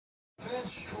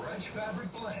stretch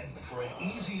fabric blend for an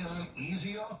easy-on,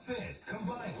 easy-off fit,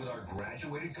 combined with our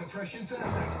graduated compression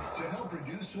fabric to help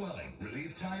reduce swelling,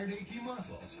 relieve tired, achy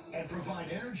muscles, and provide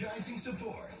energizing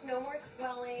support. No more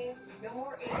swelling, no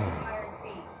more achy, tired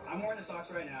feet. I'm wearing the socks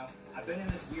right now. I've been in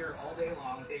this gear all day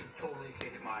long. They've totally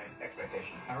exceeded my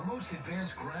expectations. Our most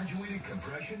advanced graduated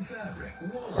compression fabric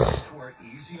woven into our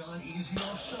easy-on,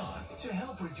 easy-off sock to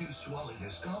help reduce swelling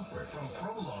discomfort from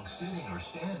prolonged sitting or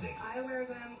standing. I wear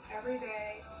them every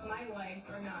day. My legs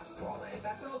are not swollen.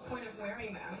 That's the whole point of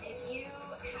wearing them. If you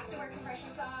have to wear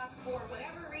compression socks for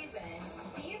whatever reason,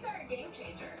 these are a game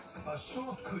changer. A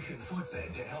soft cushion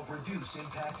footbed to help reduce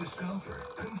impact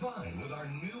discomfort, combined with our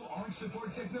new arch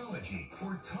support technology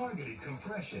for targeted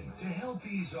compression to help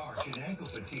ease arch and ankle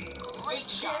fatigue.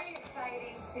 It's very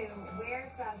exciting to wear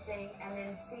something and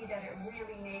then see that it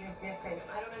really made a difference.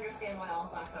 I don't understand why all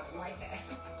socks aren't like this.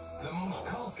 The most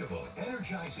comfortable,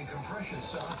 energizing compression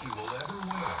sock you will ever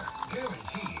wear.